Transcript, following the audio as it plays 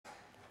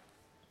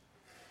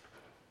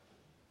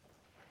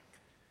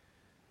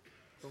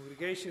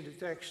Congregation,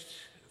 the text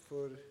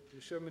for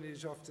the sermon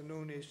this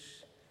afternoon is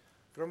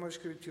from our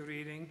scripture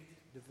reading,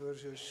 the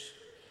verses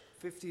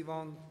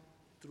 51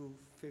 through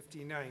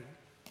 59.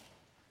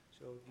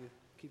 So if you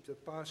keep the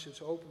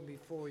passage open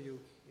before you,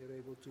 you're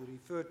able to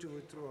refer to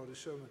it throughout the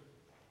sermon.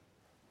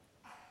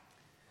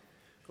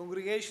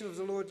 Congregation of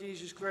the Lord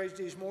Jesus Christ,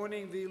 this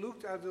morning we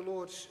looked at the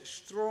Lord's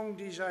strong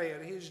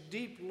desire, his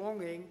deep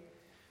longing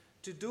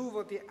to do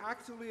what he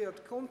actually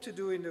had come to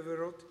do in the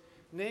world,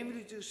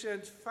 namely to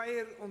send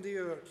fire on the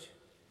earth.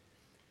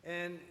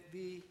 And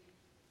we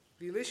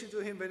listened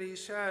to him when he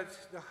said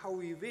how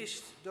he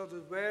wished that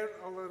it were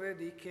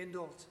already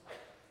kindled.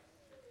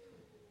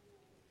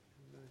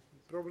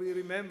 Probably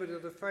remember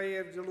that the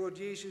fire the Lord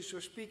Jesus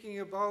was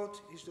speaking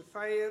about is the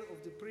fire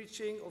of the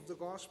preaching of the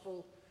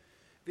gospel,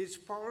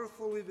 which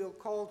powerfully will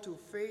call to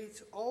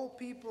faith all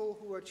people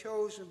who are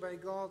chosen by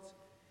God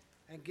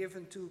and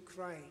given to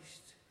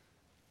Christ.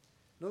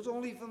 Not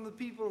only from the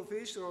people of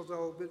Israel,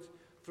 though, but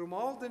from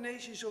all the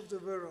nations of the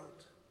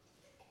world.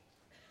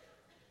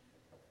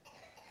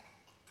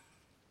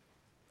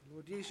 The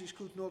Lord Jesus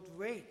could not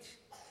wait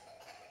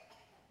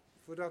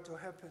for that to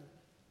happen.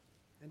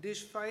 And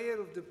this fire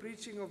of the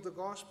preaching of the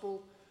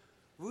gospel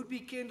would be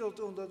kindled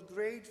on that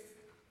great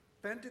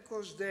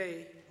Pentecost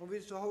day on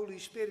which the Holy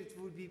Spirit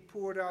would be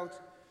poured out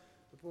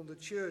upon the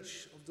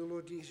church of the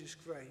Lord Jesus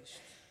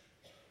Christ.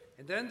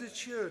 And then the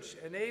church,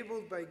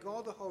 enabled by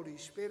God the Holy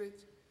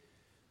Spirit,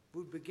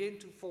 would begin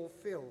to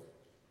fulfill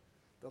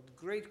that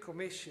great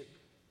commission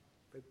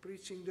by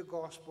preaching the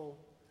gospel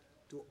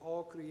to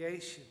all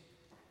creation,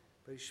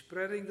 by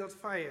spreading that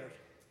fire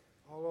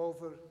all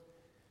over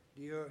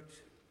the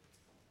earth.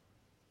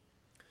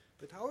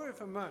 But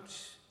however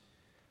much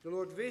the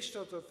Lord wished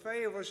that the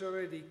fire was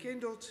already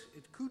kindled,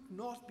 it could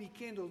not be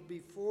kindled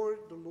before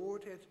the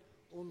Lord had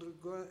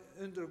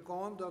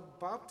undergone that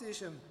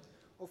baptism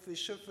of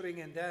his suffering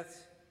and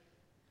death,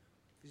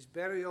 his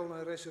burial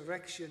and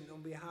resurrection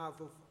on behalf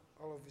of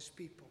all of his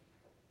people.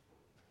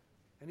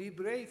 And he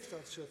braved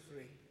that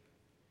suffering.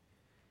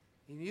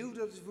 He knew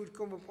that it would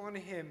come upon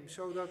him,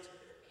 so that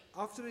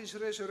after his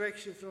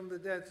resurrection from the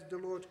dead, the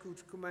Lord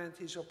could command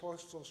his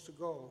apostles to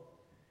go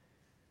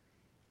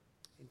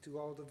into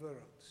all the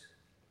world.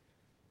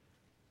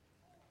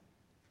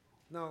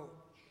 Now,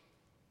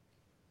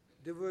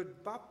 the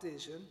word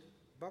baptism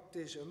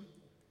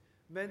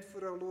meant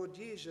for our Lord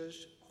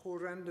Jesus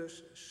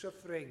horrendous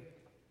suffering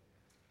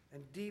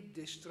and deep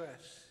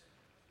distress.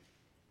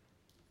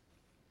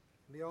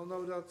 We all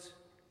know that.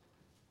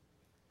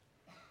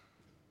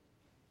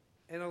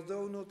 And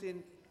although not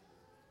in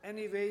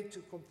any way to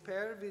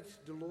compare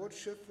with the Lord's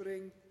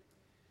suffering,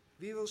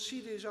 we will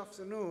see this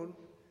afternoon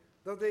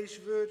that these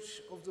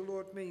words of the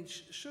Lord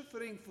means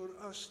suffering for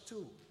us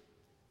too.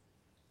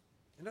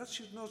 And that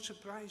should not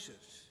surprise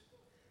us,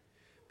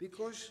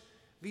 because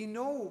we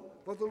know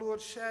what the Lord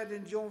said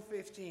in John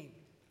 15.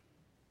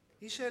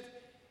 He said,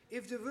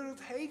 if the world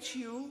hates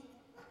you,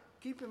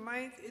 keep in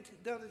mind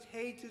that it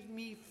hated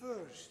me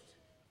first.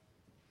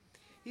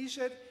 He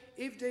said,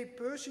 if they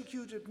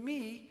persecuted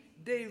me,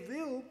 they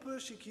will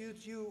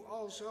persecute you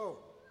also.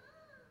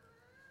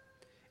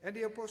 And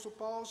the Apostle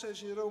Paul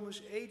says in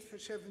Romans 8,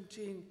 verse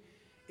 17,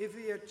 if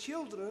we are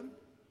children,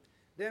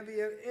 then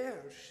we are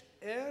heirs,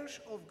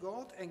 heirs of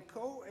God and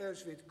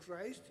co-heirs with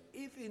Christ,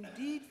 if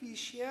indeed we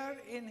share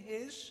in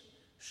his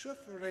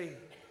suffering,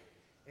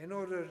 in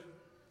order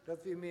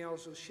that we may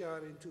also share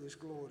into his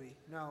glory.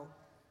 Now,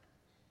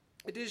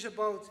 it is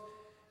about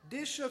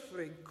this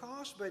suffering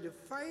caused by the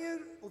fire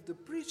of the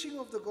preaching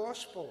of the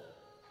gospel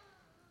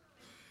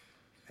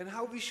and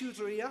how we should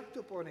react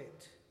upon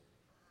it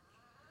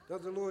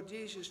that the Lord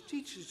Jesus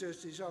teaches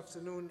us this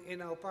afternoon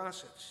in our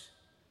passage.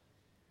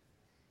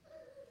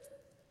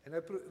 And I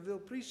will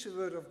preach the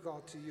word of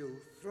God to you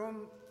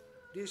from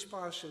this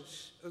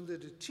passage under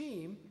the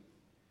theme,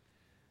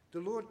 the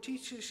Lord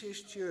teaches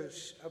his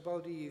church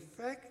about the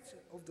effect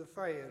of the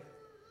fire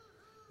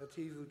that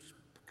he would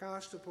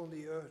cast upon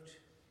the earth.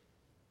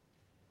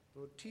 The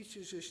Lord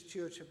teaches his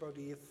church about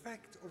the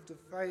effect of the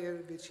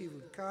fire which he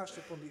would cast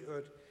upon the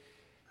earth.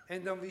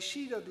 And then we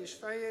see that this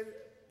fire,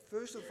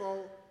 first of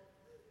all,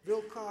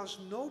 will cause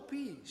no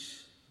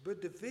peace,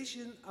 but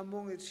division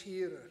among its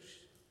hearers.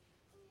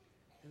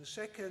 And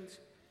second,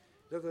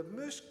 that it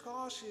must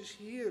cause his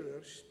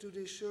hearers to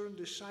discern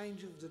the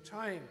signs of the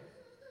time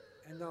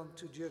and then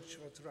to judge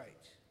what's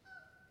right.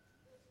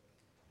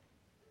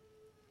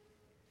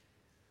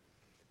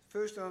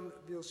 First on,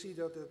 we'll see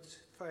that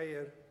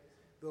fire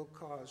will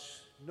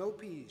cause no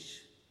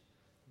peace,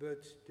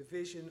 but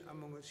division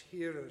among its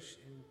hearers.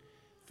 In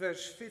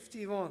verse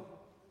 51,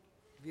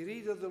 we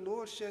read that the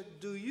Lord said,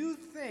 do you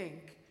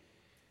think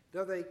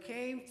that I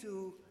came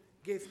to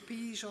give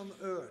peace on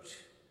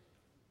earth?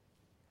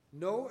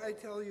 No, I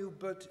tell you,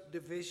 but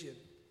division.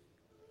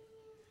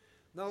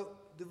 Now,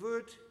 the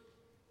word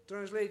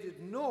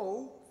translated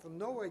no, from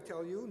no I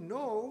tell you,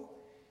 no,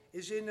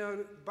 is in our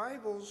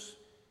Bibles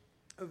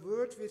a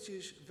word which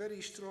is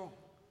very strong.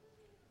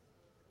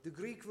 The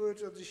Greek word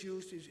that is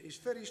used is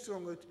very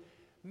strong. It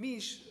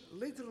means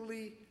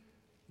literally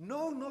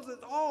No, not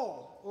at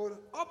all, or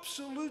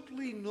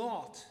absolutely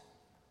not.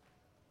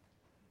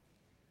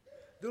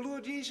 The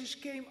Lord Jesus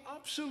came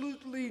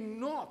absolutely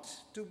not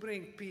to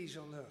bring peace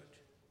on earth.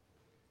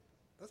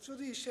 That's what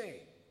he's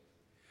saying.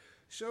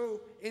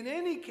 So, in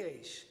any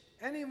case,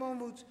 anyone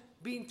would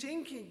be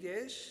thinking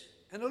this,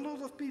 and a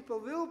lot of people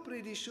will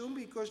pretty soon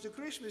because the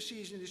Christmas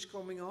season is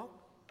coming up,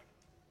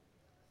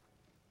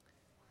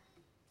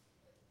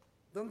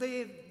 then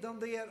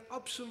they are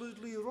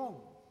absolutely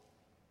wrong.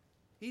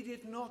 He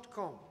did not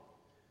come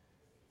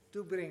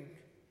to bring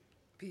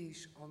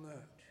peace on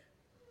earth.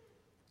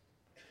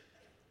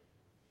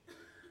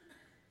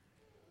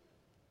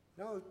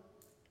 Now,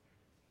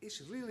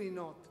 it's really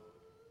not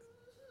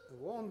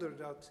a wonder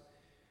that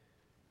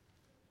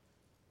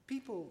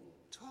people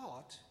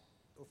thought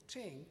or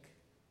think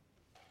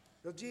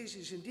that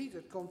Jesus indeed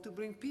had come to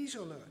bring peace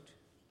on earth.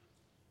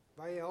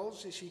 Why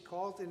else is he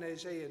called in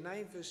Isaiah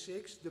 9 verse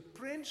 6, the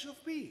Prince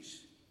of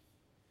Peace?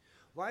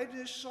 Why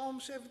does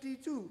Psalm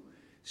 72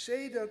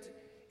 say that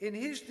in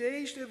his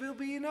days there will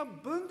be an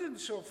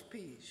abundance of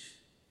peace?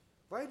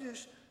 Why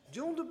does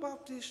John the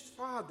Baptist's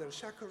father,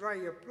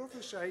 Zechariah,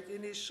 prophesied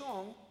in his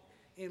song,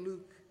 in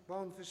Luke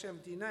 1 verse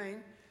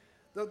 79,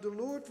 that the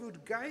Lord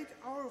would guide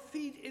our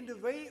feet in the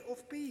way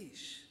of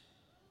peace?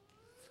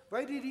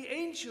 Why did the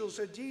angels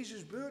at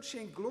Jesus' birth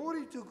sing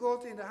glory to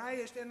God in the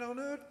highest and on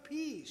earth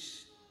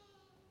peace?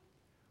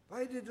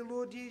 Why did the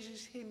Lord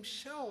Jesus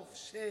himself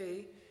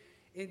say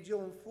in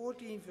John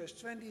 14 verse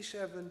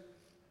 27,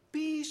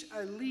 peace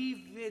I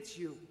leave with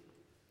you?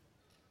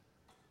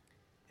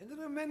 And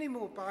there are many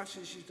more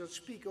passages that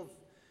speak of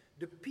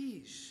the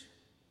peace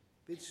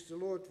which the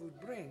Lord would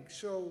bring.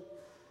 So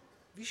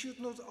we should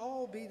not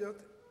all be that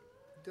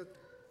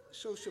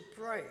so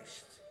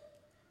surprised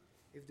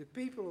if the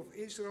people of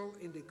Israel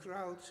in the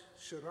crowd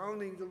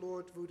surrounding the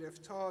Lord would have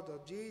thought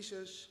that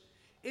Jesus,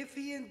 if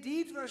he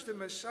indeed was the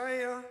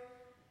Messiah,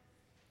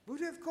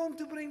 would have come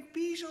to bring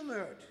peace on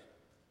earth.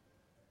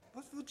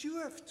 What would you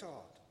have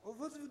thought? Or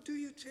what do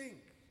you think?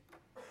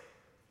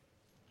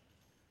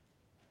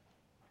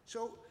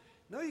 So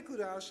now you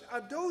could ask,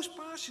 are those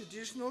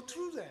passages not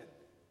true then?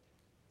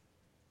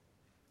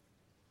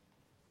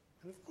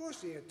 And of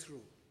course they are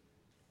true.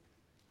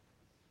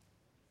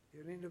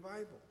 They're in the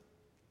Bible.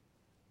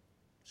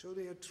 So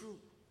they are true.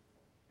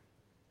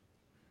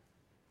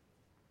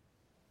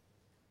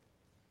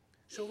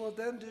 So what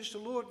then does the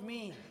Lord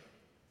mean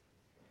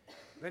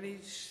when he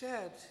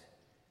said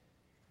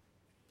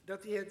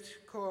that he had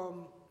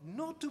come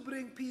not to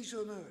bring peace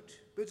on earth,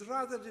 but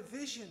rather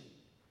division?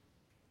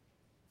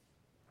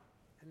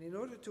 And in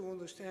order to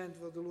understand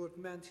what the Lord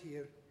meant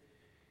here,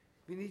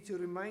 we need to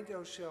remind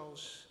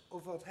ourselves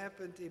of what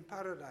happened in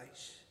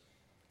paradise.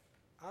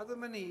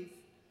 Adam and Eve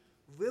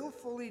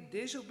willfully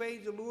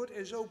disobeyed the Lord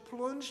and so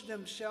plunged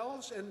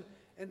themselves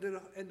and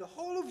the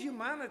whole of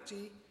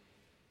humanity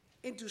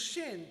into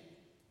sin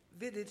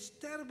with its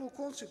terrible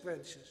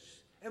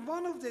consequences. And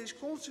one of these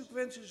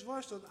consequences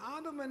was that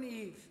Adam and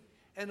Eve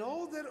and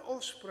all their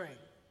offspring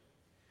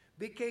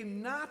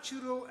became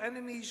natural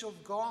enemies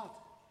of God.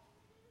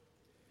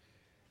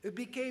 It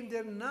became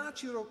their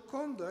natural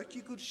conduct,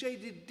 you could say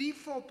the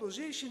default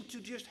position, to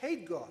just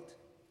hate God.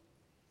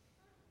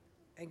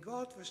 And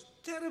God was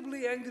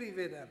terribly angry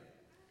with them.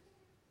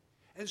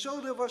 And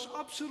so there was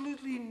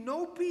absolutely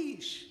no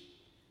peace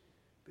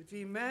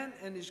between man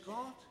and his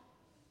God.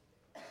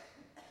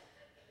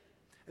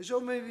 And so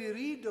when we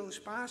read those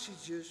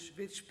passages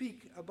which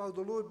speak about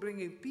the Lord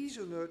bringing peace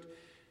on earth,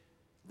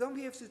 then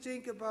we have to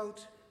think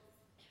about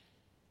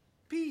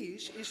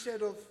peace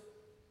instead of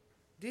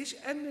this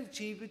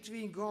enmity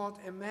between God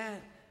and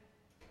man.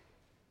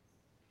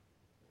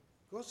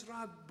 God's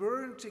wrath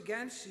burned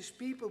against his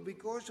people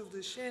because of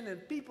the sin,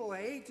 and people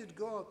hated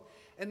God.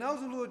 And now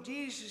the Lord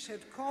Jesus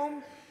had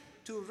come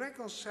to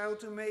reconcile,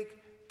 to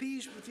make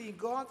peace between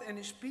God and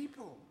his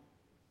people.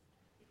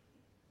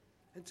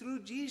 And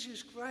through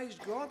Jesus Christ,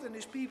 God and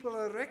his people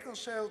are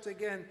reconciled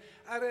again,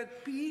 are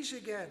at peace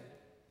again.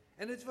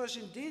 And it was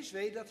in this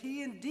way that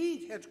he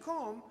indeed had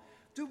come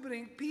to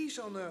bring peace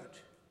on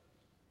earth.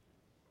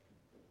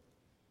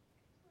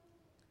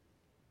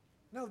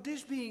 Now,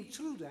 this being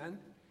true then,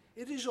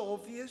 it is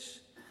obvious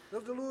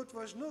that the Lord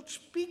was not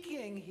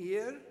speaking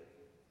here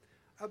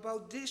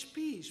about this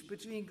peace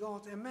between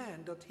God and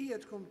man that he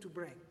had come to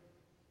bring.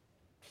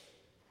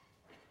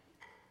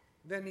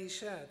 When he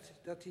said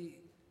that he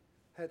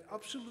had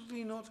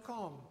absolutely not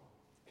come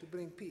to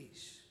bring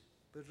peace,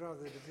 but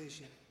rather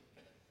division.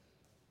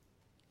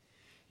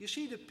 You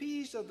see, the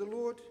peace that the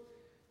Lord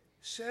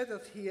said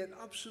that he had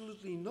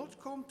absolutely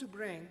not come to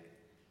bring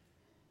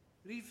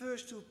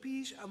refers to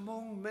peace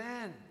among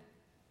men.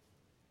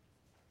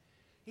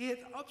 He had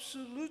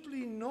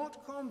absolutely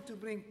not come to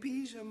bring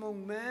peace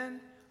among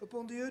men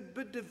upon the earth,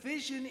 but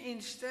division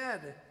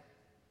instead.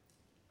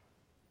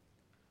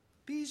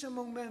 Peace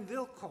among men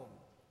will come,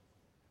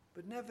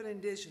 but never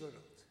in this world.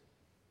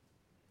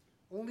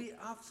 Only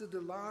after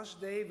the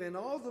last day, when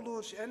all the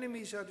Lord's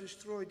enemies are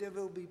destroyed, there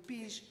will be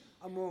peace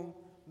among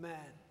men.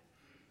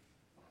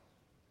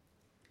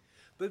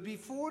 But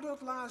before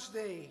that last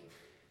day,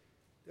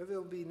 there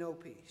will be no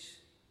peace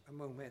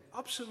among men.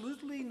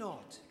 Absolutely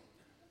not.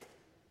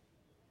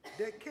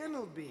 There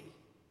cannot be.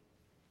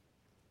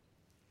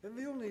 When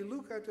we only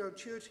look at our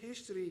church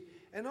history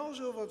and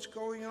also what's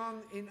going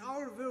on in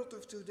our world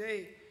of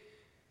today,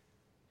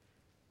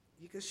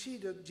 you can see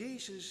that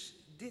Jesus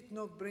did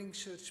not bring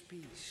such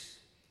peace.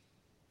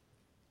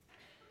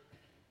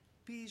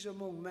 Peace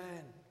among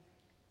men.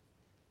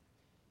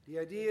 The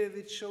idea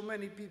which so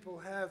many people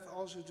have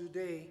also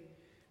today,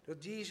 that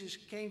Jesus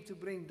came to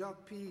bring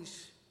that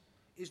peace,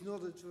 is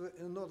not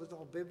at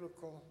all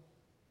biblical.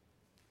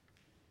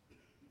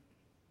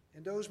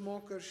 And those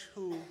mockers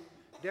who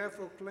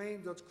therefore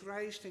claim that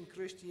Christ and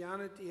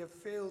Christianity have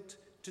failed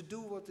to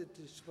do what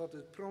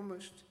it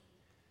promised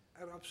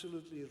are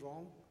absolutely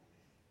wrong.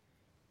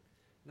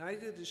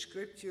 Neither the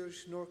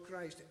scriptures nor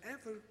Christ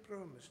ever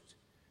promised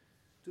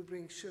to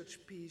bring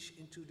such peace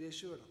into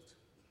this world.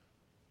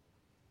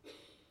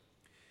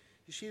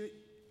 You see,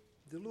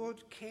 the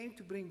Lord came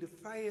to bring the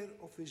fire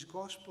of his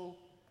gospel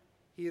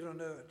here on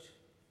earth.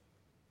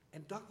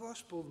 And that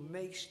gospel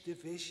makes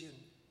division.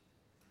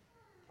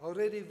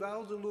 Already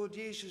while the Lord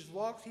Jesus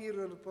walked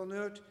here upon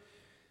earth,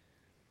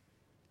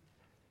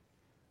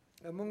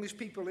 among his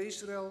people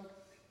Israel,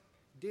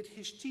 did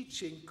his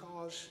teaching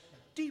cause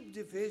deep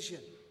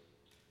division.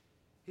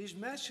 His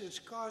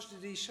message caused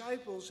the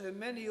disciples and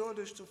many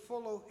others to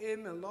follow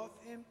him and love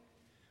him,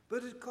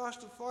 but it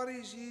caused the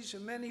Pharisees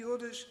and many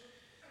others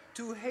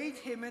to hate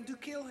him and to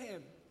kill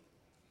him.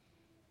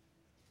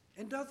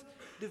 And that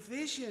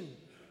division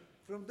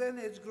from then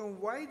has grown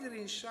wider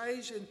in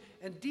size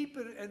and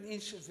deeper and in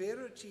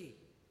severity.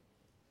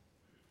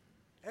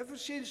 Ever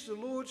since the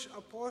Lord's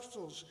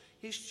apostles,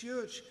 his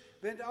church,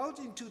 went out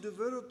into the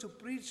world to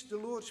preach the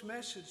Lord's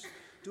message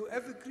to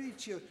every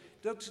creature,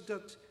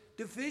 that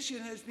division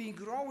has been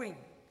growing.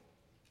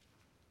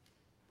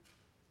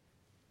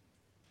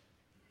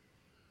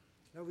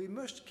 Now we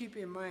must keep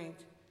in mind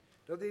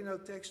that in our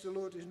text the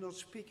Lord is not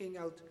speaking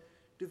out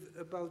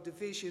about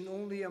division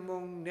only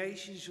among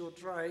nations or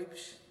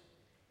tribes,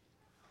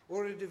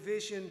 or a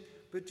division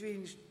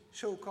between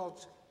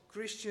so-called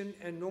Christian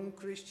and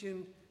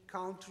non-Christian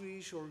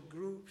countries or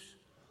groups,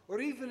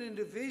 or even a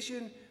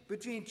division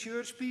between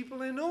church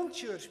people and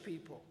non-church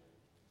people.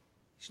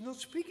 He's not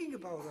speaking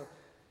about that.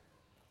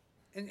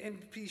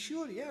 And be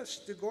sure, yes,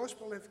 the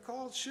gospel have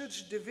caused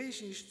such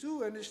divisions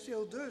too, and it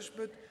still does,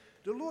 but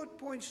the Lord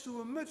points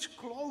to a much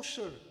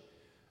closer,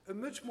 a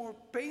much more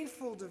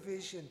painful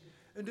division,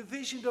 a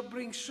division that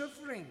brings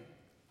suffering.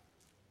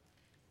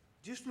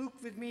 Just look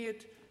with me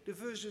at the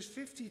verses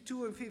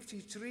 52 and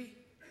 53.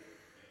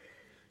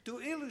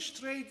 To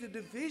illustrate the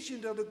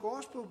division that the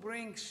gospel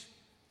brings,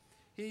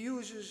 he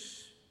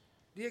uses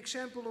the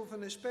example of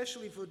an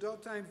especially for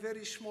that time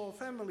very small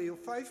family of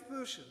 5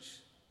 persons.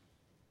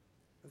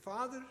 A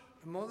father,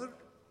 a mother,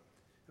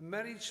 a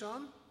married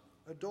son,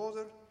 a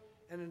daughter,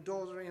 and a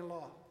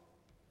daughter-in-law.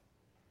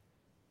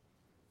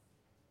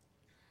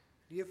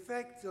 The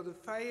effect that the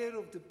fire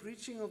of the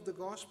preaching of the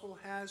gospel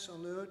has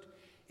on earth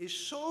is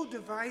so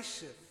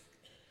divisive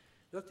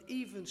that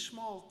even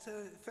small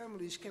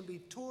families can be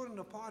torn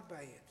apart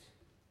by it,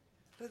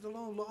 let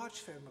alone large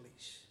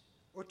families,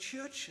 or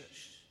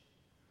churches,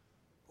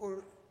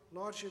 or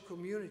larger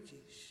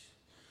communities.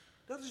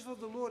 That is what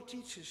the Lord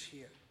teaches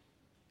here.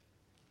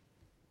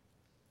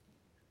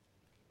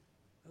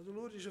 Now, the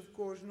Lord is, of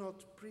course,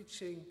 not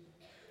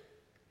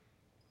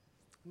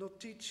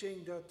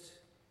teaching that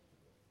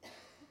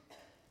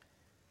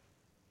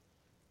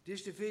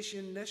this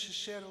division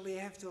necessarily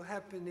have to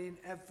happen in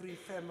every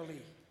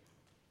family.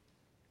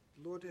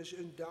 The Lord has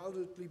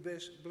undoubtedly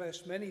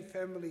blessed many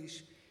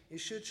families in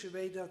such a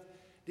way that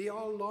they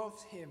all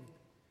loved him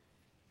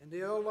and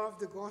they all love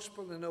the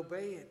gospel and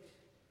obey it.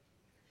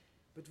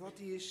 But what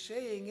he is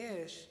saying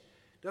is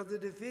that the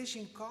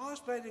division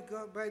caused by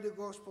the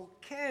gospel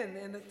can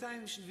and at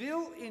times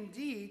will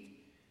indeed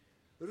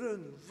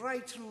run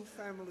right through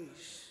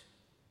families,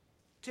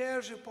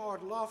 tears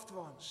apart loved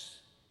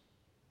ones.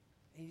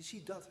 And you see,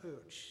 that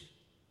hurts.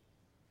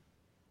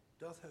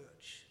 That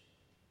hurts.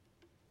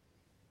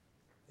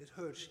 It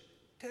hurts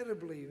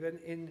terribly when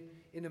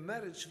in a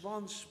marriage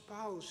one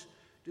spouse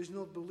does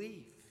not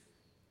believe,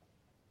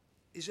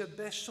 is at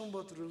best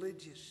somewhat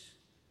religious.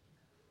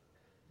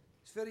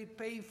 It's very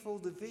painful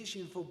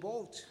division for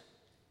both.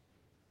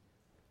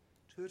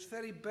 It hurts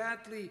very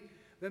badly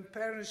when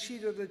parents see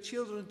that their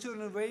children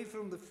turn away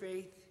from the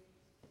faith.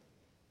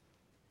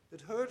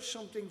 It hurts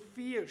something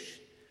fierce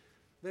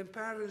when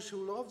parents who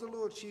love the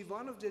Lord see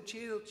one of their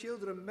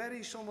children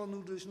marry someone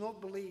who does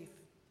not believe,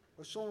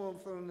 or someone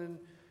from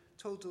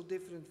a total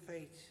different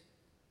faith.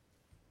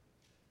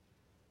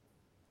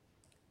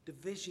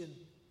 Division.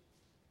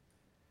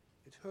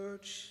 It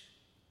hurts.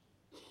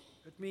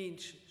 It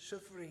means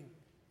suffering.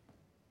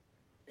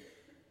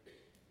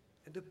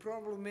 And the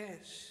problem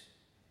is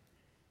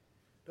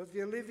that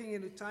we are living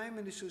in a time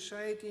in a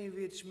society in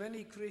which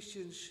many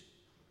Christians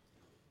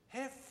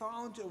have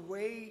found a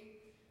way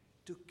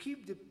to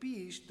keep the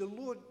peace the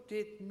Lord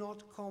did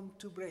not come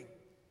to bring.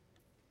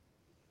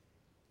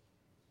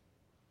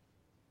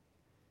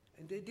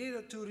 And they did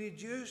it to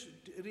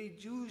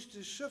reduce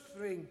the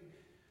suffering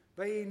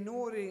by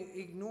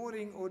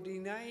ignoring or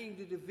denying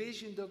the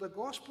division that the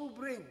gospel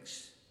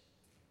brings.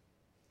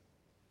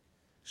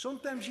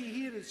 Sometimes you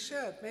hear it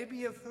said, maybe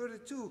you've heard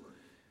it too,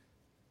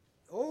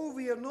 oh,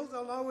 we are not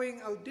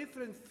allowing our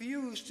different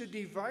views to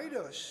divide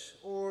us,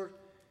 or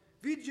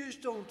we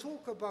just don't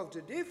talk about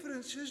the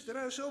differences. There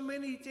are so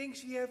many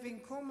things we have in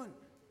common.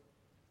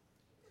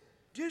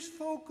 Just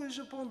focus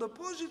upon the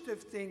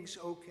positive things,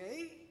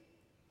 okay?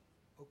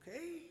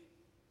 Okay?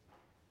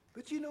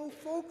 But you know,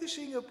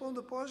 focusing upon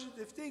the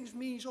positive things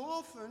means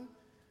often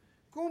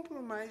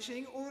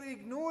compromising or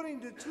ignoring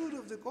the truth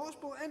of the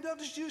gospel, and that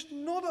is just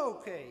not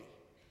okay.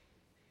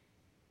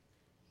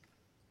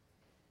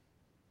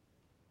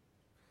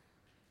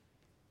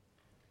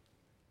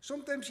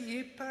 Sometimes you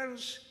hear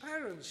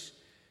parents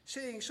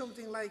saying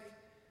something like,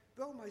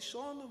 well, my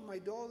son or my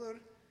daughter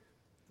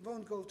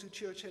won't go to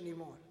church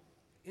anymore.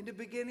 In the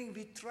beginning,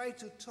 we tried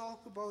to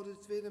talk about it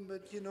with them,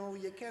 but you know,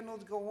 you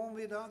cannot go on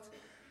with that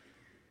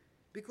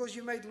because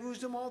you might lose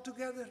them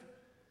altogether.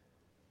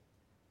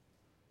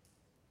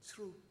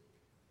 True,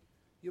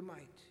 you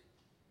might.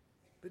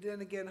 But then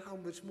again, how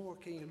much more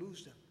can you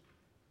lose them?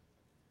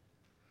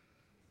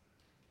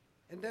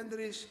 And then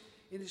there is,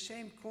 in the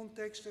same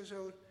context as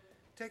our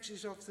text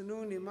this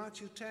afternoon in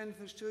Matthew 10,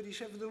 verse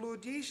 37, the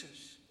Lord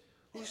Jesus,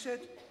 who said,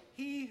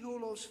 he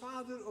who loves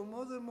father or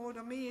mother more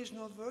than me is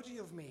not worthy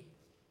of me.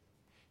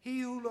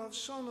 He who loves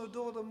son or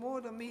daughter more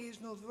than me is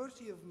not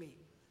worthy of me.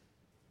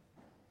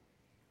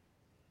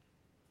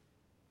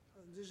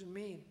 It doesn't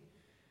mean,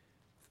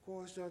 of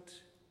course, that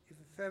if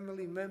a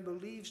family member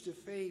leaves the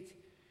faith,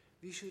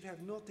 we should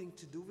have nothing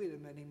to do with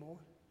them anymore,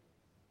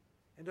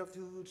 and that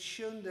we would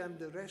shun them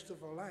the rest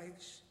of our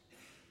lives,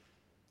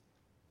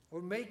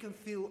 or make them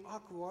feel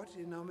awkward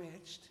in our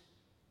midst.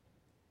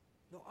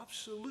 No,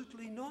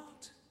 absolutely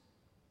not.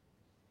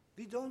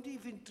 We don't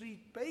even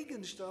treat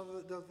pagans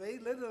that way,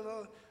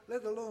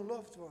 let alone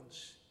loved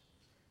ones.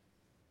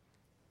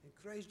 And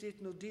Christ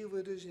did not deal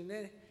with us,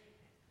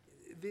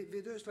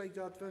 with us like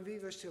that when we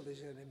were still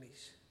his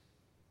enemies.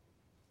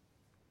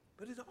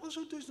 But it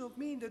also does not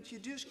mean that you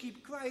just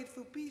keep quiet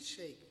for peace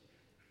sake.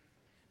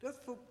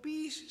 That for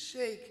peace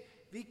sake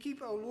we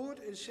keep our Lord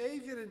and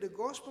Savior and the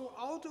gospel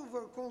out of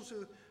our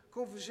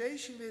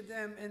conversation with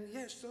them, and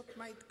yes, that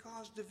might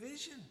cause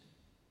division.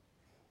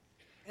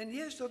 And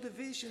yes, that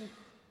division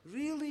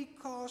really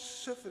causes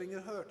suffering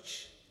and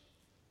hurts.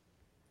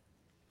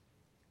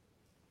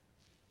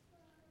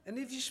 And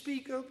if you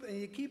speak up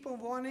and you keep on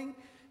warning,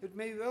 it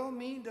may well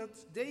mean that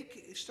they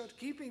start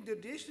keeping their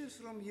distance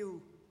from you.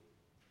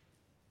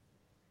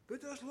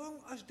 But as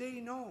long as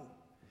they know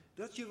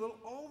that you will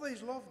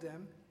always love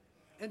them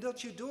and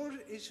that your door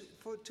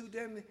to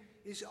them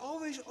is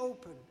always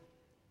open,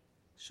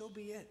 so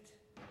be it.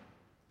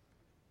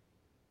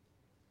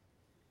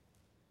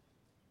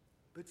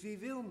 But we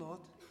will not,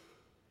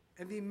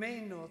 and we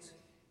may not,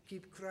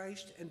 keep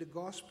Christ and the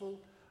gospel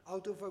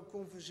out of our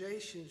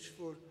conversations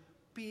for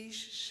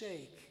peace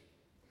sake.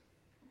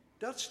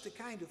 That's the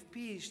kind of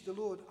peace the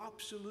Lord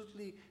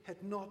absolutely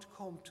had not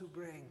come to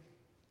bring.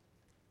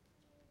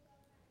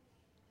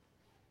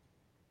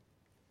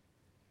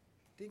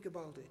 Think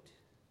about it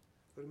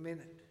for a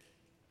minute.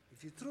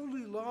 If you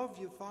truly love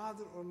your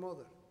father or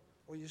mother,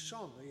 or your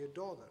son or your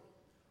daughter,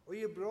 or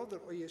your brother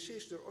or your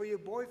sister, or your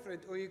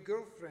boyfriend or your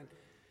girlfriend,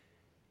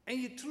 and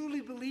you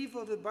truly believe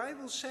what the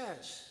Bible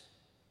says,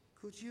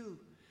 could you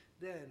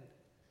then,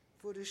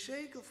 for the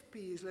sake of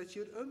peace, let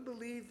your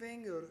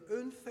unbelieving or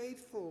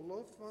unfaithful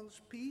loved ones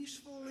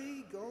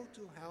peacefully go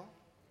to hell?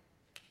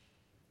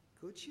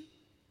 Could you?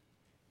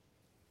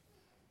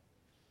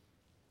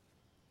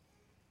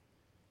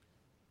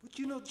 Would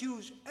you not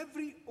use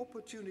every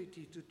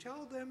opportunity to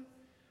tell them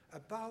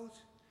about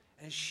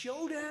and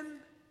show them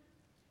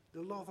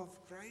the love of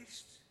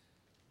Christ?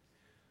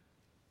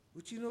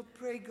 Would you not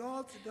pray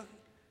God,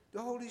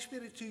 the Holy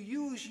Spirit, to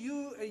use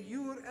you and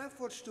your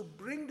efforts to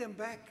bring them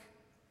back?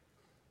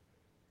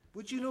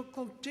 Would you not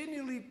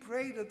continually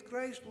pray that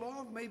Christ's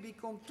love may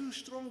become too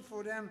strong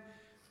for them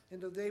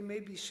and that they may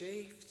be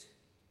saved?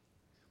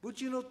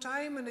 Would you not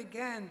time and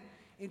again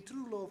in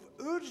true love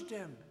urge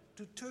them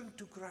to turn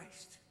to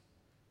Christ?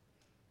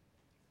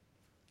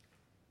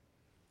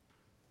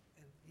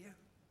 And yeah,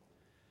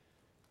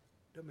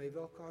 that may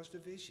well cause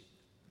division.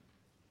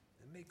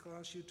 It may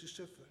cause you to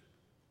suffer.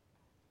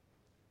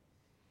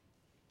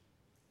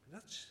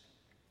 That's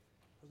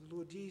what the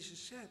Lord Jesus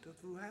said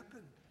that will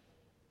happen.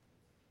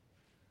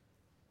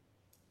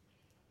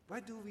 Why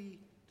do we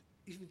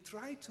even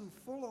try to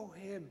follow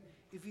him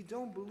if we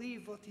don't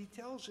believe what he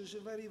tells us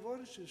and where he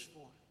warns us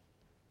for?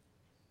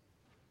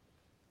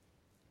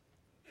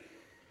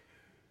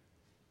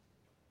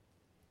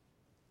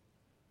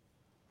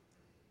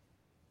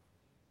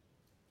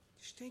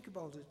 Just think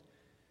about it.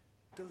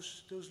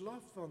 Those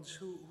loved ones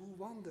who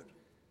wander,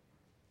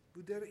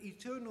 but their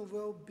eternal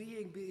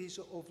well-being is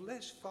of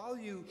less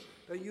value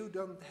than you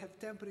don't have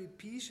temporary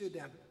peace with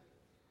them.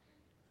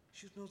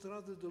 Should not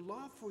rather the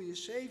love for your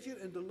Savior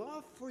and the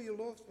love for your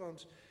loved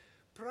ones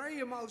Pry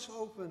your mouths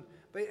open.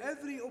 By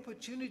every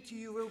opportunity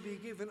you will be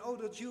given. Oh,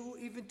 that you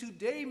even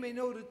today may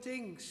know the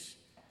things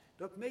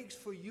that makes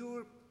for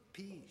your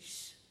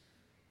peace.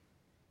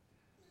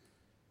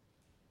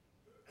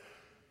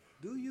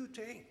 Do you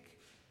think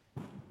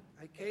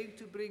I came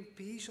to bring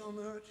peace on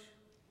earth?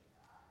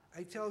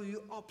 I tell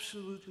you,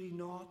 absolutely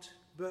not,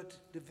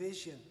 but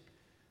division,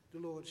 the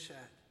Lord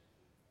said.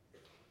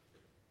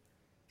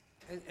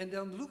 And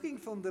then looking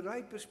from the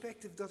right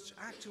perspective, that's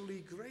actually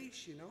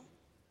grace, you know.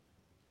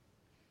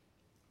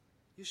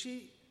 You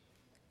see,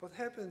 what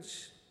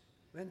happens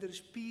when there is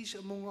peace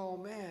among all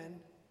men,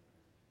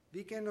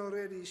 we can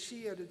already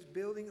see at the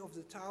building of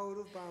the Tower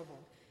of Babel.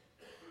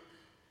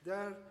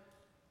 There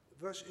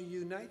was a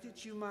united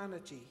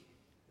humanity,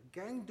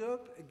 ganged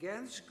up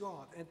against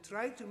God and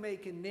tried to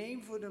make a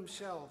name for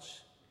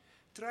themselves,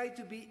 tried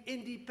to be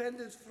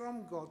independent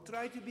from God,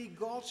 tried to be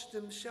gods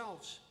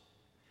themselves.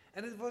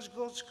 And it was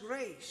God's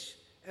grace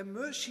and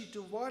mercy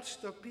towards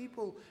the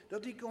people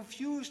that he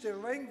confused their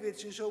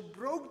language and so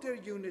broke their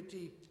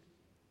unity.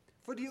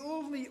 For the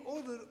only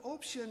other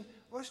option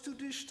was to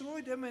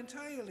destroy them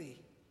entirely.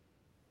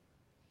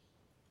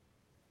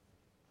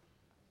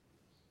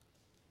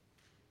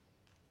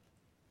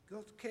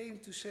 God came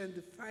to send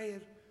the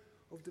fire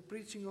of the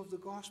preaching of the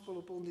gospel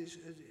upon this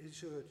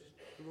earth.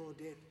 The Lord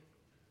did.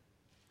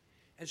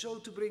 And so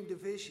to bring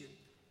division.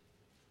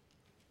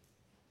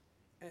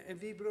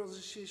 And we, brothers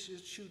and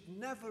sisters, should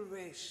never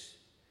wish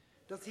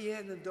that he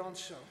hadn't done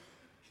so.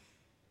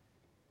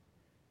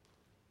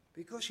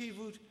 Because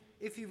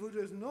if he would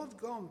have not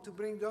gone to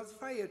bring that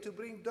fire, to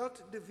bring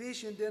that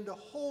division, then the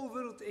whole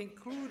world,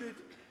 included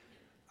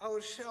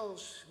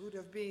ourselves, would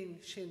have been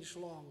since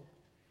long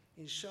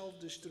in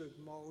self-destruct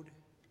mode,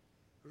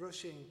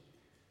 rushing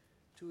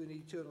to an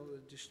eternal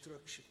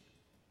destruction.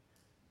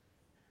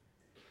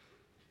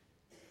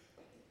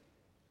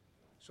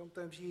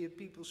 Sometimes you hear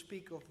people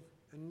speak of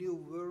a new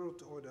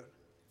world order,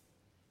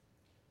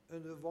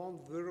 under one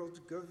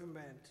world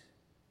government,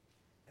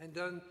 and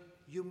then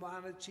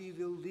humanity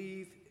will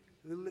be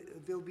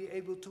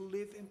able to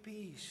live in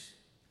peace,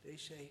 they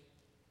say.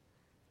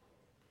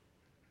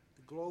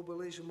 The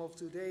globalism of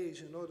today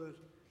is another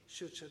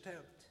such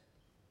attempt.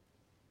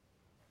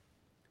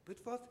 But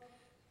what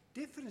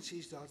difference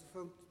is that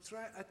from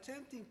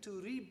attempting to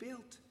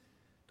rebuild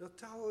the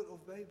Tower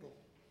of Babel?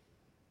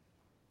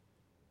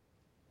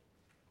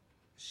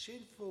 A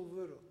sinful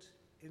world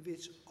in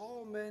which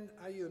all men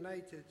are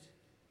united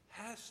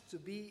has to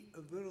be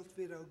a world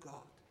without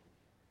God.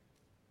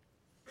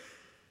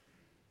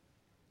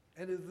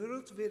 And a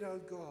world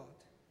without God,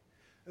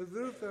 a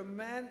world where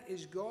man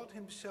is God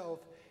himself,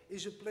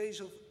 is a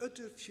place of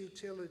utter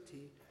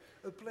futility,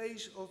 a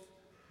place of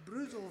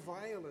brutal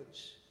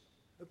violence,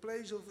 a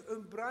place of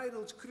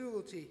unbridled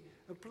cruelty,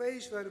 a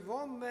place where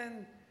one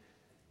man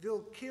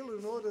will kill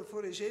another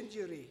for his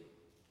injury,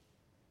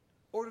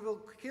 or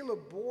will kill a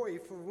boy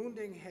for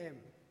wounding him.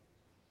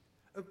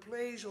 A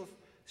place of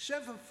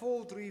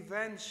sevenfold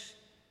revenge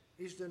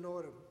is the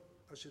norm,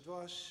 as it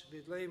was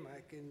with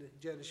Lamech in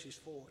Genesis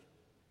 4.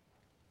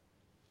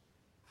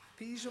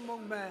 Peace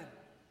among men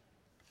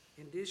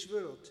in this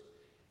world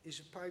is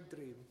a pipe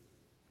dream,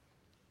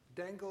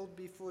 dangled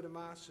before the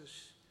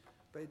masses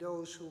by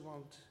those who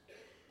want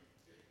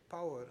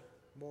power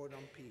more than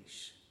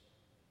peace.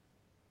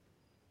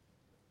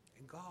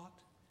 And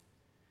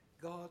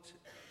God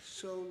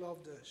so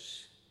loved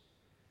us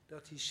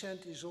that he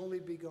sent his only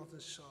begotten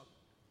Son.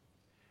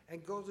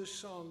 And God the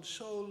Son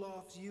so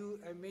loved you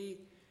and me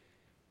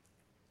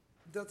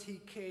that he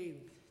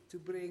came to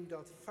bring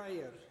that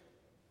fire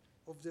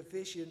of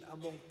division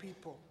among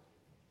people.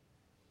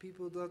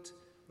 People that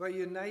were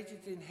united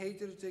in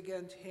hatred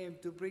against him,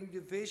 to bring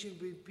division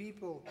with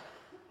people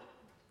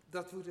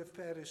that would have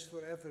perished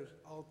forever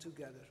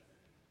altogether.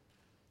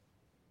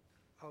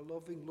 Our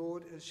loving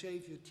Lord and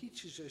Savior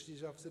teaches us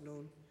this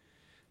afternoon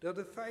that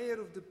the fire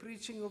of the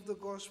preaching of the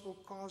gospel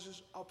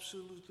causes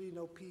absolutely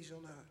no peace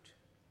on earth,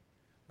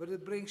 but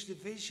it brings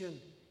division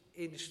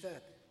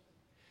instead.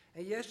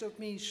 And yes, that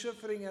means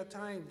suffering at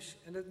times,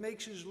 and it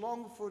makes us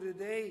long for the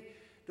day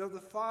that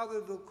the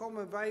Father will come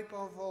and wipe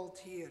off all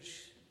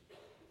tears.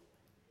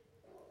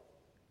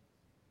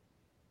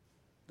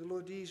 The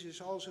Lord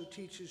Jesus also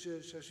teaches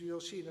us, as we will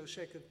see in our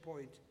second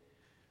point,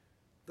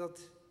 that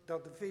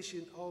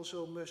division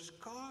also must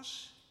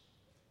cause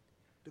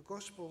the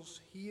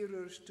gospel's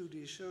hearers to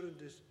discern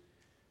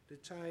the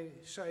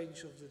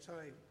signs of the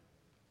time.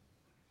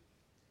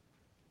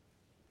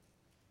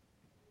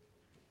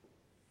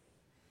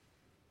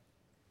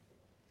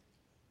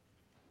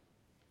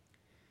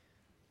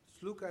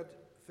 Let's look at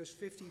verse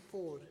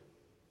 54.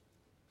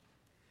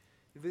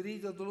 We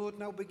read that the Lord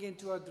now began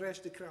to address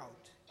the crowd.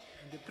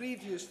 In the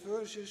previous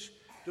verses,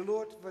 the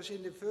Lord was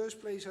in the first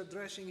place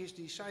addressing his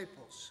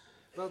disciples,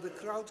 while the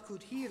crowd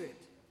could hear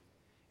it.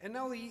 And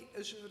now he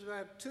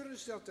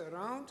turns that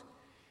around,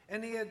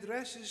 and he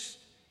addresses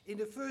in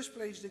the first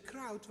place the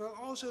crowd, while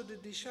also the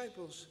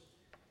disciples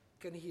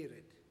can hear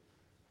it.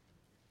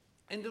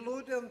 And the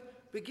Lord then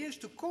begins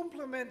to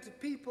compliment the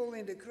people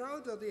in the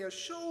crowd that they are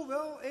so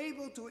well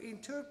able to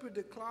interpret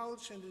the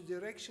clouds and the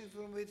direction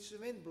from which the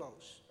wind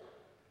blows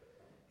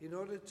in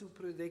order to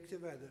predict the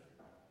weather.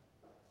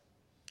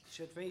 He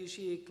said, when you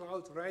see a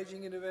cloud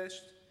rising in the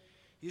west,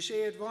 you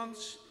say at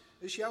once,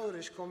 a shower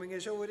is coming,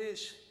 and so it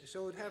is, and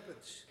so it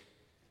happens.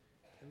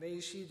 And when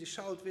you see the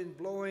south wind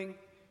blowing,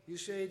 you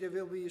say there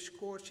will be a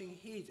scorching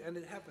heat, and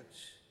it happens.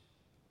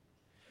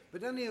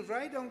 But then he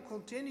right on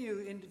continue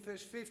in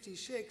verse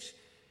 56,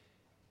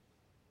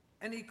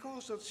 and he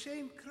calls that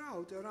same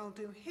crowd around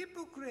him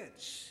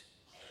hypocrites.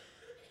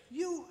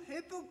 You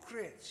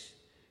hypocrites!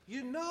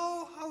 You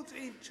know how to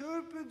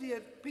interpret the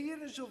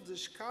appearance of the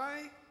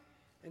sky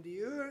and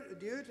the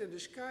earth and the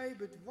sky,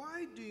 but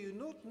why do you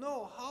not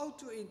know how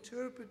to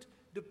interpret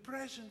the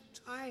present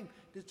time,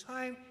 the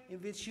time in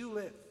which you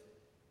live?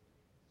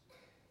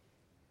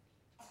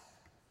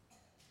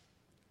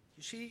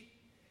 You see,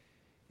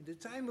 in the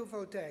time of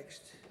our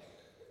text,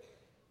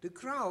 the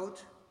crowd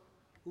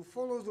who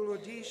followed the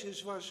Lord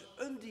Jesus was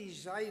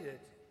undecided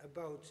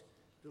about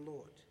the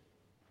Lord.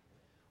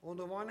 On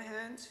the one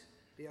hand,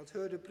 they had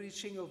heard the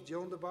preaching of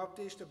John the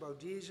Baptist about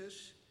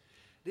Jesus.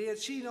 They had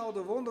seen all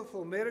the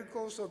wonderful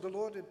miracles that the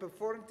Lord had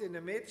performed in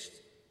the midst.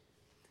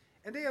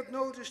 And they had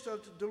noticed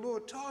that the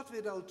Lord taught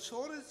with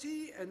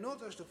authority and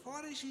not as the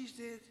Pharisees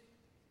did.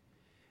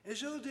 And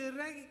so they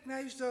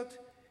recognized that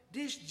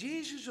this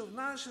Jesus of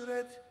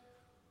Nazareth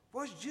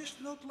was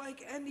just not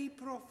like any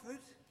prophet.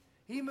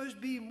 He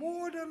must be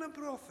more than a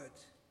prophet.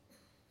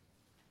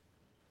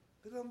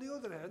 But on the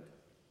other hand,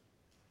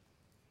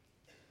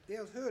 they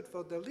had heard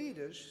what the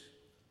leaders,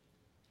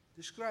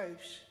 the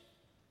scribes,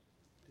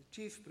 the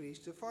chief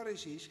priests, the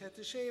Pharisees had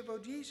to say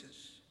about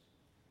Jesus.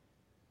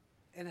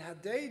 And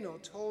had they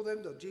not told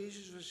them that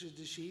Jesus was a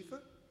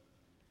deceiver?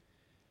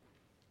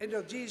 And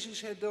that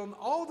Jesus had done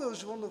all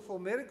those wonderful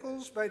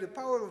miracles by the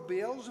power of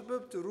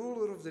Beelzebub, the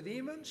ruler of the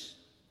demons?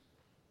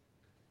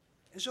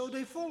 And so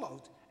they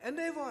followed, and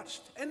they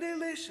watched, and they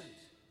listened.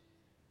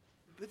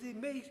 But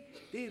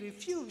they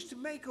refused to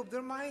make up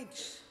their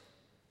minds.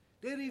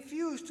 They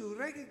refused to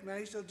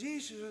recognize that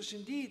Jesus was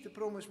indeed the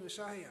promised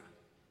Messiah.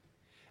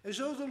 And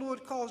so the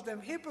Lord calls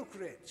them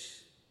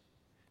hypocrites.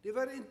 They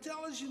were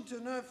intelligent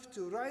enough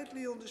to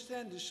rightly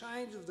understand the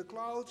signs of the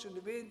clouds and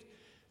the wind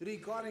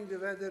regarding the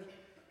weather,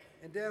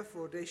 and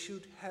therefore they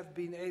should have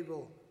been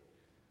able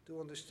to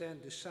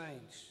understand the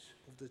signs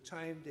of the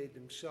time they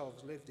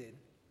themselves lived in.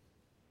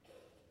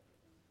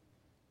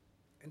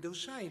 And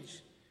those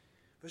signs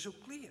were so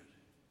clear.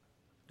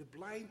 The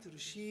blind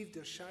received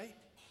their sight,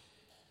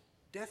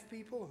 deaf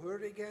people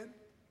heard again,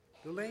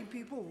 the lame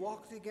people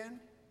walked again,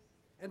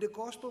 and the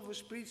gospel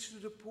was preached to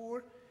the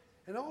poor.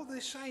 And all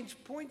these signs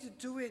pointed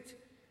to it,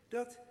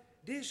 that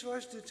this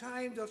was the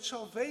time that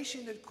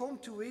salvation had come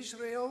to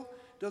Israel,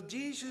 that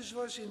Jesus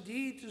was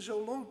indeed the so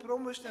long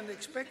promised and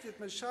expected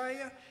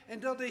Messiah,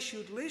 and that they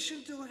should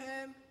listen to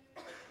him.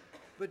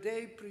 But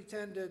they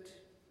pretended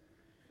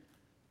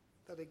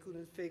that they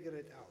couldn't figure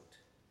it out.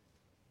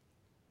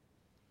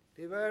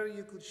 They were,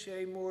 you could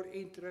say, more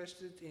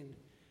interested in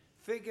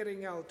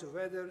figuring out the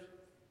weather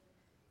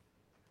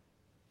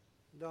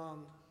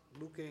than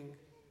looking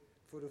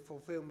for the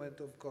fulfillment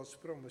of God's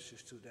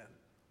promises to them.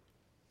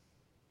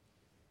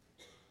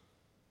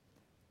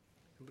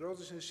 And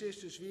brothers and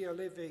sisters, we are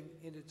living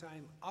in the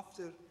time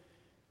after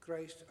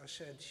Christ's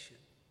ascension.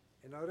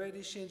 And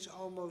already since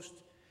almost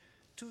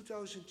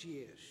 2,000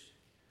 years,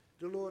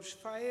 the Lord's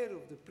fire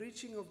of the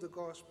preaching of the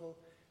gospel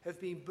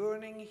have been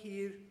burning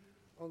here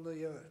on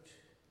the earth.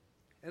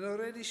 And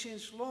already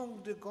since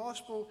long, the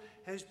gospel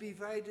has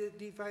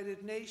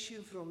divided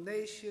nation from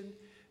nation.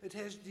 It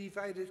has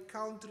divided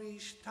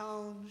countries,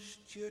 towns,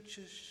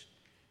 churches,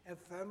 and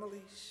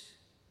families.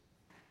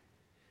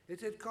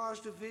 It had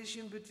caused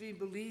division between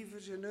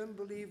believers and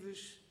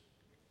unbelievers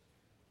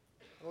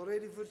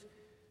already for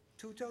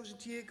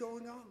 2,000 years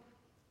going on.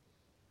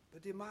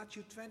 But in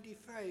Matthew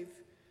 25,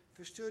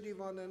 verse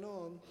 31 and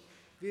on,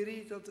 we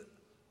read that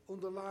on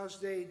the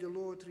last day the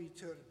Lord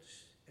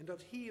returns, and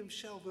that he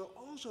himself will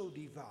also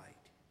divide.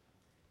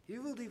 He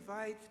will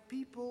divide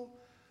people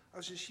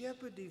as a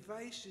shepherd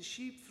divides the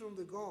sheep from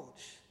the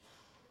goats.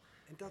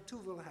 And that too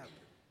will happen.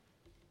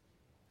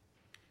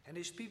 And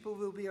his people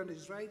will be on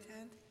his right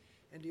hand,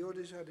 and the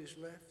others on his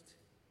left.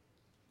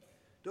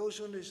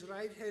 Those on his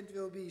right hand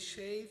will be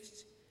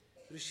saved,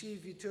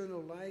 receive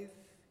eternal life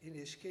in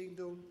his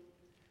kingdom.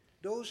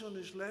 Those on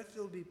his left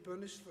will be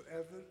punished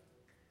forever.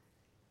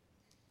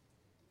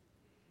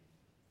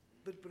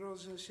 But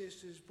brothers and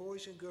sisters,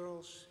 boys and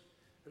girls,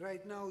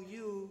 right now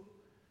you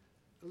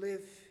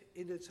live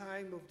in the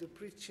time of the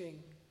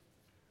preaching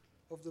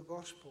of the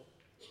gospel.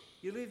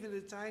 You live in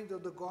the time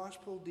that the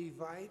gospel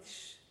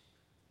divides,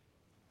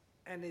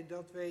 and in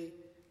that way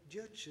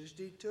judges,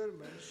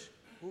 determines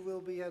who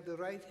will be at the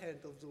right hand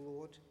of the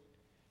Lord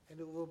and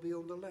who will be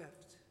on the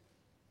left.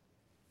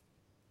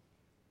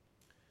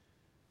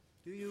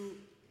 Do you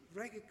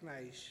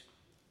recognize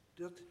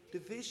that the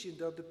vision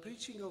that the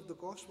preaching of the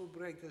gospel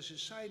brings as a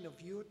sign of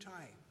your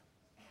time?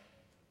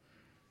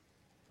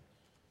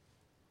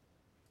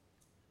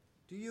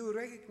 Do you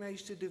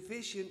recognize the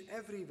division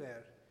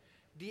everywhere?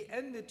 The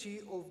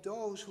enmity of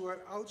those who are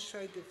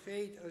outside the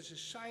faith as a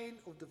sign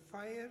of the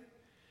fire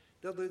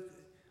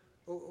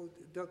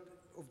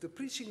of the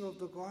preaching of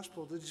the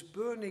gospel that is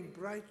burning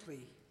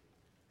brightly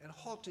and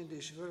hot in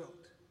this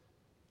world,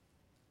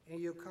 in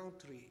your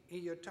country,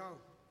 in your town,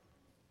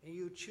 in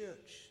your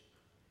church,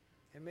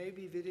 and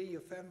maybe within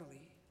your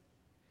family?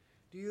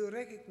 Do you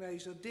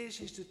recognize that this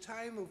is the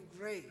time of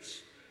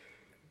grace,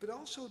 but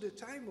also the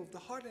time of the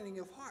hardening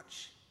of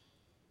hearts?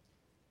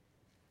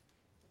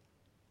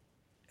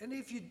 And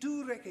if you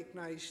do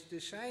recognize the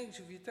signs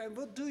of your time,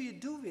 what do you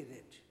do with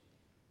it?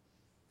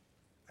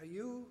 Are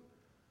you,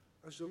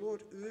 as the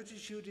Lord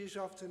urges you this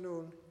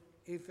afternoon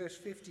in verse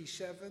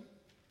 57,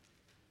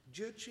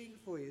 judging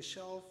for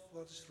yourself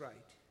what's right?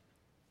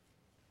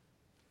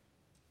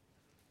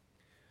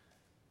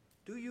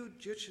 Do you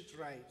judge it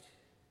right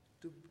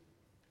to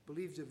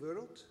believe the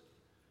world?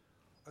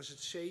 As it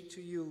say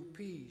to you,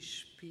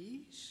 peace,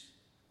 peace?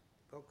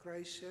 Well,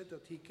 Christ said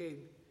that he came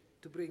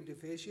to bring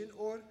division.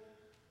 Or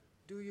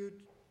do you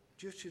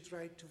judge it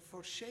right to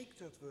forsake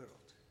that world?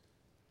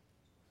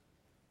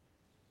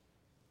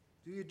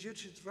 Do you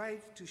judge it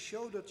right to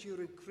show that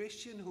you're a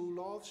Christian who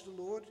loves the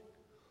Lord?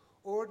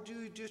 Or do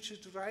you judge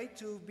it right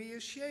to be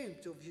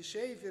ashamed of your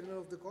Savior and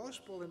of the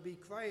gospel and be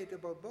quiet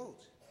about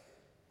both?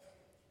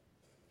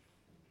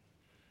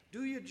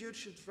 Do you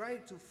judge it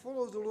right to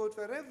follow the Lord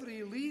wherever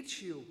he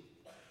leads you,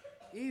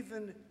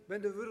 even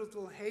when the world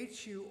will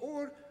hate you?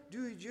 Or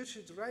do you judge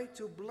it right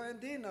to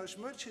blend in as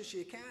much as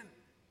you can?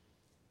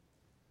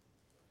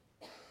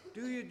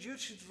 Do you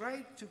judge it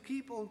right to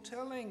keep on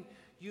telling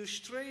your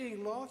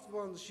straying loved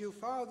ones, your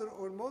father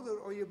or mother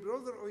or your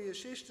brother or your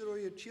sister or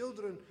your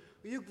children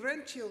or your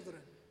grandchildren,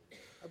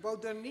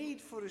 about their need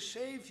for a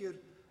Savior,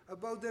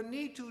 about their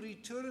need to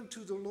return to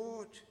the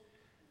Lord?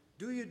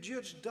 Do you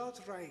judge that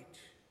right,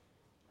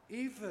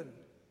 even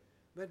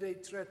when they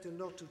threaten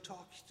not to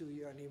talk to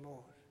you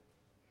anymore,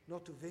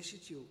 not to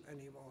visit you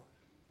anymore?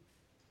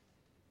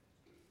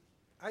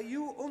 Are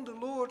you on the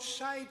Lord's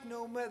side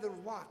no matter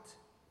what?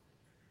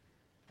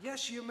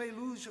 Yes, you may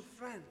lose a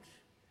friend.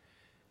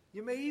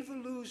 You may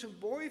even lose a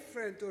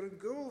boyfriend or a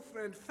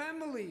girlfriend,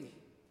 family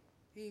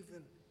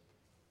even,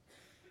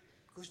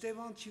 because they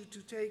want you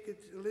to take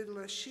it a little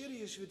less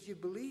serious with your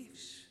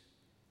beliefs.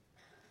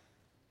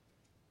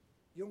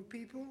 Young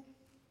people,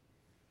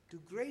 the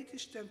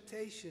greatest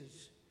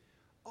temptations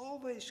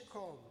always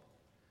come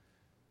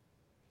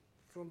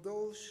from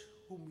those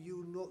whom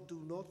you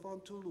do not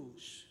want to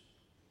lose.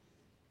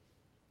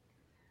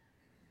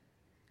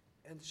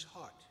 And it's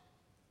hard.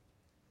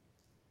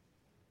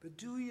 But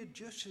do you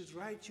judge it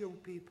right, young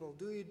people?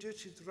 Do you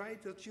judge it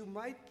right that you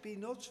might be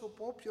not so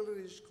popular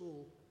in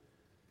school?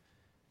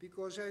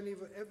 Because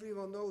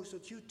everyone knows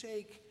that you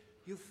take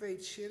your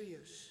faith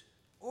serious.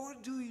 Or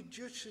do you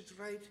judge it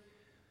right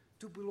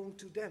to belong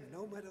to them,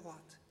 no matter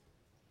what?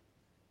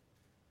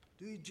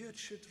 Do you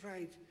judge it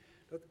right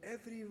that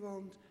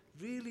everyone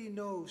really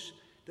knows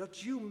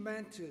that you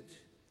meant it,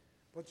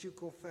 what you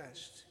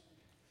confessed,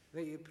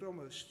 when you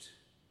promised?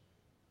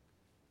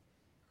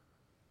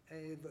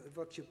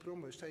 What you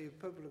promised, your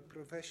public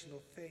profession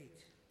of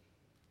faith.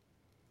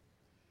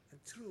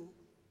 And true,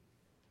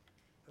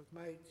 it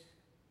might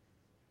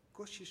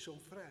cost you some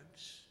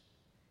friends.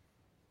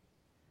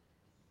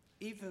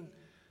 Even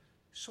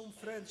some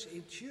friends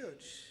in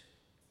church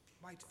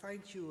might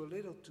find you a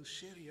little too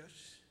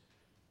serious.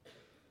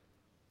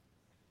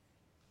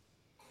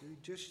 Do you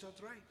judge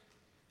that right?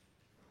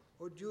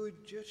 Or do you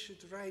judge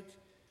it right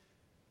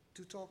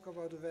to talk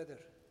about the weather?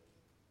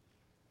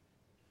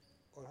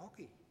 Or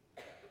hockey?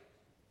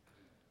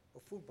 Or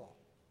football?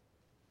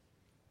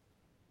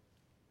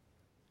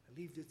 And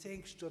leave the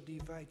things that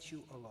divide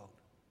you alone.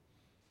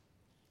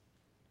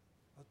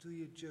 Or do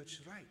you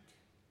judge right?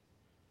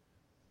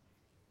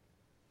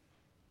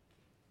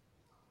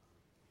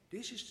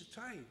 This is the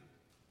time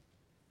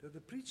that the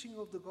preaching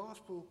of the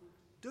gospel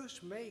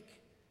does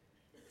make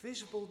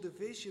visible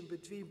division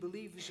between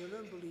believers and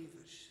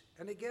unbelievers.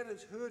 And again,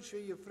 it hurts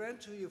when your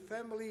friends or your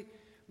family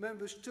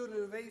members turn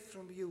away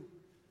from you.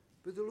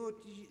 But the Lord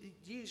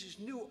Jesus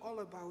knew all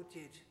about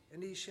it.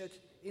 And he said,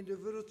 in the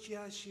world,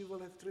 yes, you will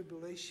have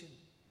tribulation.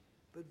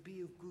 But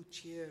be of good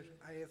cheer,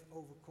 I have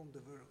overcome the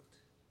world.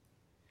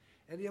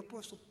 And the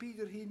Apostle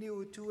Peter, he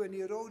knew it too. And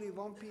he wrote in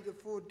 1 Peter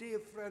 4, dear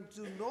friends,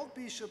 do not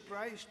be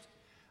surprised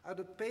at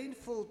the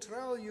painful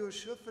trial you're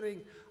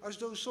suffering as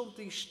though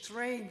something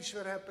strange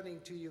were happening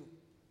to you.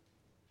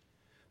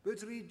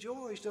 But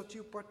rejoice that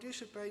you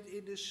participate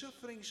in the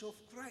sufferings of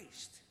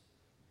Christ,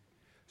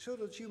 so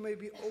that you may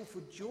be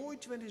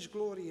overjoyed when his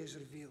glory is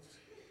revealed.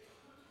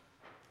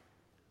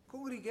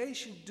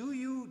 Congregation, do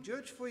you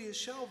judge for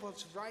yourself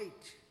what's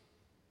right?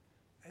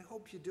 I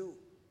hope you do.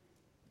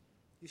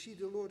 You see,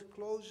 the Lord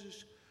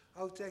closes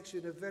our text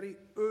with a very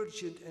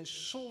urgent and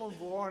solemn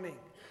warning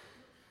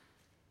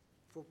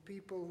for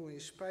people who, in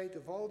spite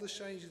of all the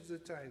signs of the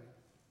time,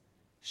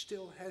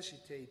 still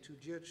hesitate to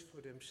judge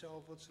for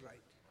themselves what's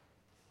right.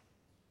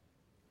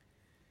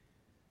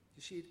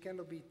 You see, it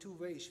cannot be two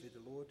ways with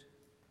the Lord.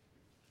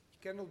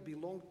 cannot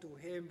belong to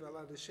him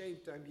while at the same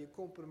time you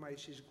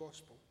compromise his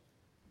gospel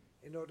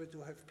in order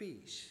to have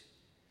peace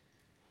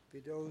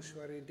with those who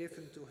are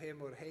indifferent to him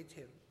or hate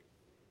him.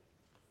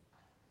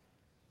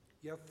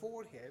 You are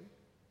for him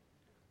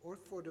or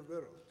for the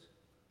world,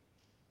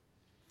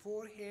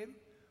 for him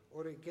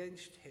or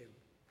against him.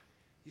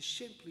 You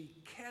simply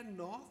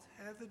cannot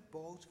have it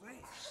both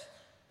ways.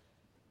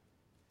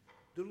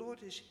 The Lord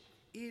is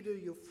either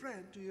your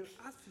friend or your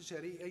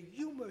adversary, and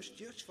you must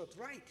judge what's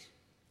right.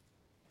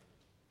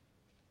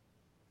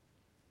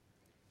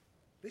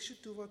 Listen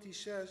to what he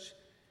says,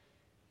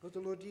 what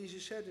the Lord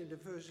Jesus said in the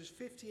verses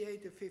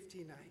 58 and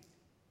 59.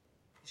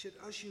 He said,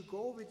 as you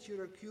go with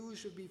your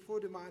accuser before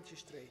the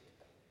magistrate,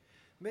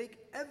 make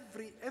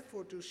every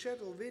effort to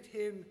settle with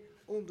him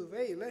on the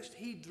way, lest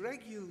he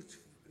drag you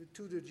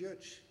to the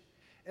judge.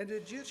 And the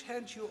judge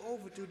hands you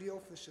over to the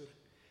officer.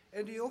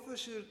 And the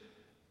officer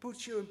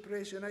puts you in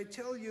prison. I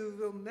tell you, you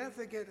will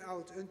never get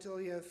out until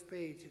you have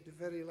paid the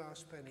very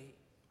last penny.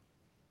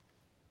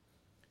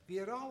 We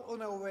are all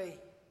on our way,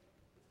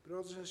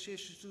 brothers and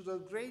sisters, to the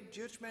great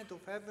judgment of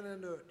heaven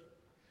and earth.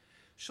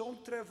 Some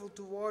travel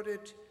toward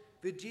it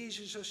with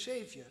Jesus as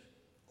Savior.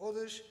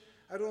 Others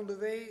are on the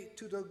way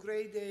to the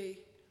great day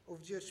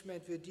of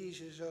judgment with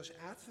Jesus as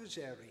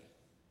adversary.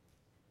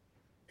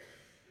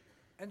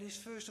 And it's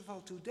first of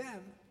all to them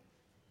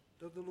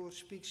that the Lord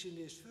speaks in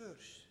this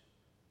verse.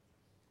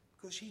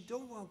 Because he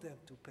don't want them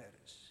to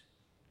perish.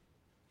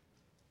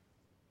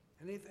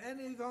 And if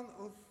any one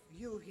of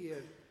you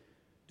here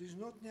does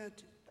not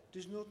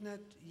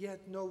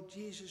yet know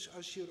Jesus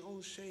as your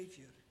own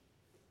Savior,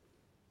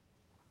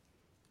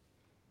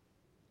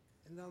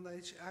 and then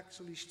it's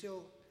actually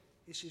still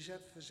is his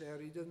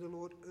adversary, then the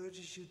Lord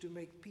urges you to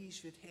make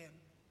peace with him.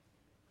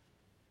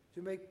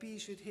 To make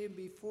peace with him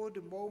before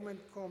the moment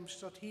comes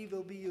that he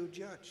will be your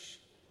judge.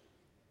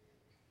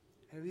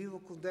 And we will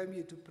condemn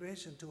you to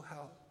prison, to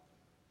hell,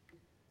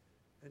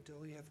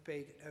 until you have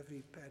paid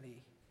every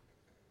penny.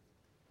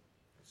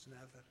 It's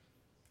never.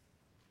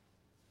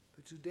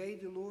 But today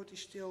the Lord is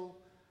still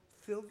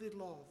filled with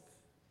love.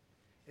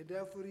 And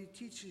therefore he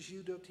teaches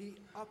you that he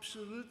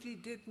absolutely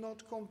did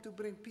not come to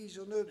bring peace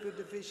on earth, but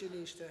division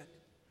instead.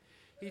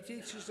 He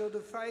teaches that the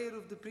fire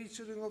of the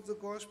preaching of the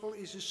gospel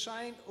is a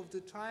sign of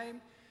the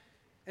time,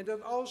 and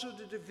that also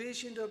the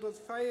division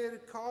that fire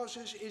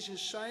causes is a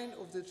sign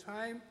of the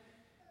time.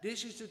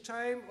 This is the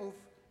time of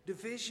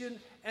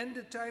division and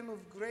the time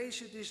of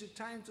grace. It is a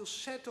time to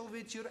settle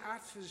with your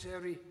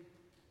adversary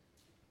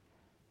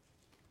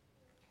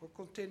or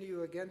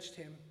continue against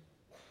him.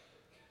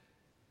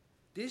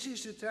 This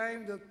is the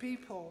time that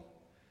people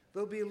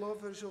will be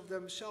lovers of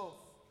themselves,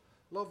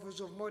 lovers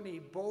of money,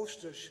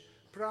 boasters,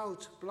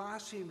 proud,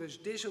 blasphemous,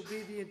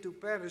 disobedient to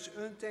parents,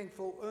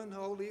 unthankful,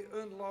 unholy,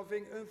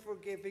 unloving,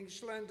 unforgiving,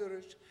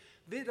 slanderers,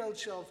 without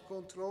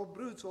self-control,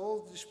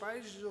 brutal,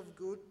 despisers of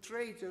good,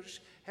 traitors,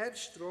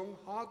 headstrong,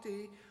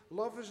 haughty,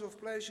 lovers of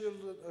pleasure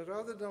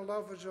rather than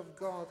lovers of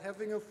God,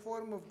 having a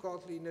form of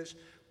godliness,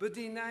 but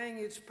denying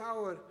its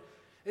power.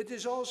 It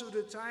is also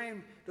the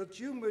time that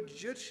you must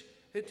judge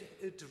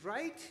it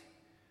right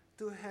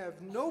to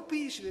have no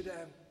peace with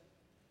them,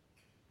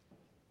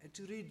 and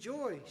to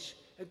rejoice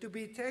and to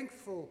be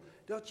thankful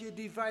that you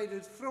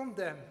divided from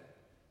them.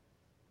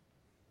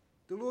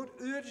 The Lord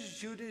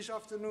urges you this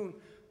afternoon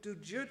to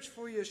judge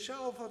for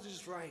yourself what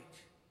is right.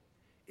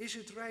 Is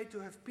it right to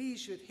have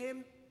peace with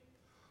him,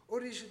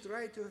 or is it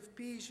right to have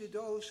peace with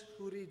those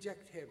who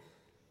reject him?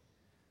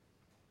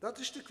 That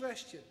is the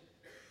question.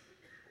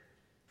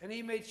 And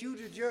he made you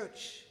the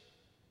judge.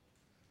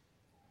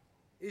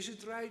 Is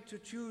it right to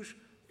choose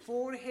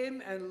for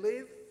him and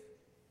live?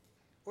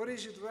 Or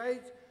is it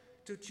right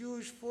to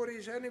choose for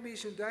his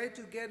enemies and die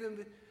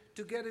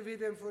together with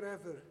them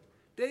forever?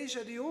 These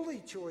are the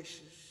only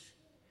choices.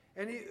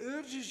 And he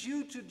urges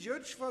you to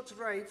judge what's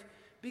right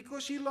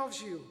because he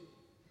loves you.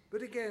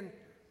 But again,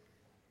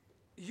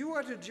 you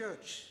are the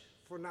judge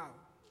for now.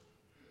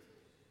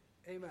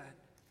 Amen.